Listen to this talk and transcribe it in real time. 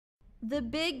The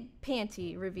big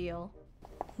panty reveal.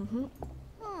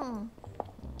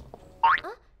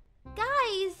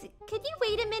 Guys, could you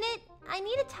wait a minute? I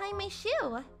need to tie my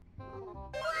shoe.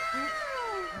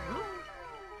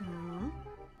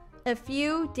 A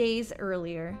few days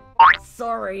earlier.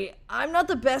 Sorry, I'm not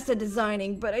the best at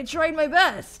designing, but I tried my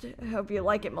best. I hope you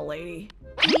like it, m'lady.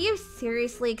 Do you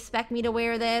seriously expect me to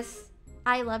wear this?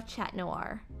 I love Chat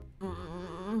Noir.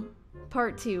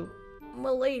 Part 2.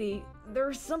 M'lady,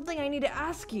 there's something I need to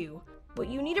ask you, but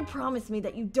you need to promise me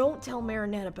that you don't tell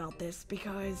Marinette about this,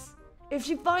 because if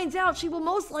she finds out, she will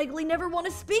most likely never want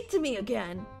to speak to me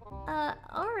again.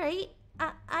 Alright.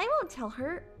 I won't tell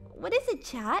her. What is it,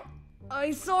 Chat?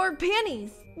 I saw her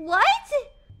panties. What?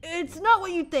 It's not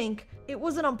what you think. It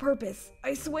wasn't on purpose,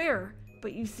 I swear.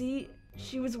 But you see,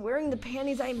 she was wearing the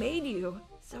panties I made you.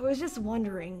 So I was just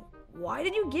wondering, why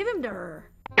did you give them to her?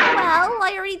 Well,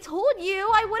 I already told you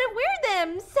I wouldn't wear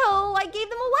them, so I gave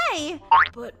them away.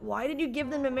 But why did you give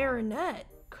them to Marinette?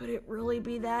 Could it really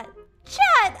be that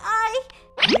Chat,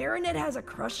 Marinette has a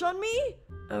crush on me?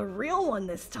 A real one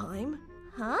this time.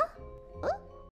 Huh?